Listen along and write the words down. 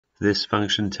This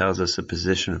function tells us the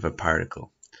position of a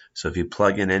particle. So if you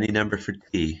plug in any number for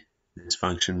t, this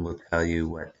function will tell you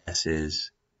what s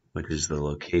is, which is the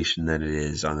location that it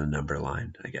is on the number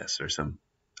line, I guess, or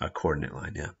a coordinate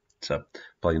line, yeah. So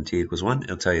plug in t equals 1,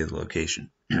 it'll tell you the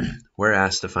location. We're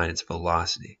asked to find its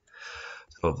velocity.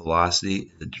 So a velocity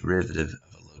is the derivative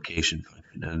of a location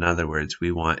function. In other words,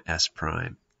 we want s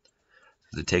prime.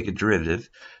 So to take a derivative,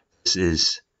 this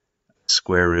is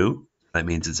square root. That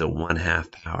means it's a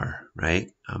 1/2 power, right?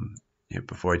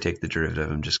 Before I take the derivative,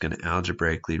 I'm just going to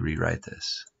algebraically rewrite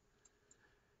this.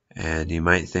 And you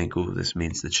might think, oh, this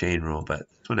means the chain rule, but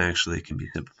this one actually can be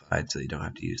simplified so you don't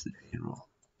have to use the chain rule.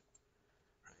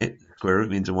 Right? Square root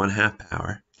means a 1/2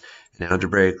 power. And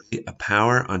algebraically, a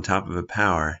power on top of a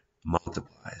power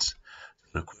multiplies.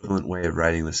 An equivalent way of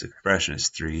writing this expression is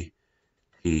 3t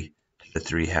to the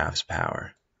 3/2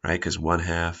 power, right? Because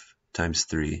 1/2 times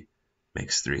 3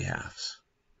 makes 3/2.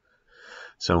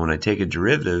 So when I take a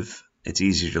derivative, it's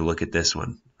easier to look at this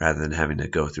one rather than having to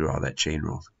go through all that chain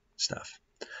rule stuff.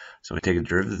 So when I take a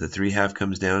derivative, the 3/2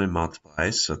 comes down and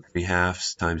multiplies. So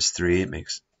 3/2 times 3, it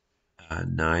makes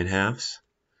 9/2.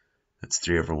 That's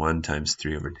 3 over 1 times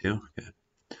 3 over 2. Good.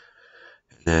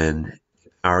 And then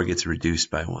the power gets reduced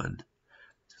by 1.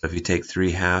 So if you take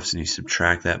 3/2 and you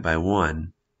subtract that by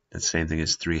 1, that's the same thing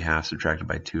as 3/2 subtracted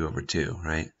by 2 over 2,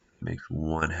 right? It makes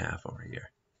 1/2 over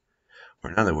here. Or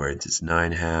in other words, it's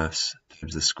 9/2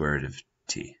 times the square root of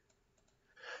t.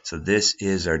 So this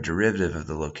is our derivative of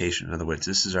the location. In other words,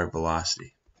 this is our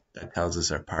velocity. That tells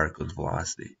us our particle's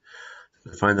velocity.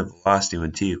 So to find the velocity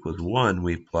when t equals 1,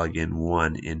 we plug in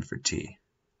 1 in for t.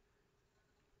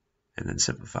 And then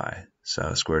simplify.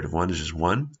 So square root of 1 is just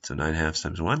 1. So 9/2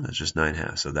 times 1, that's just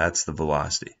 9/2. So that's the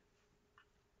velocity.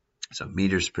 So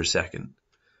meters per second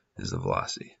is the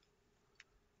velocity.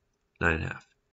 9/2.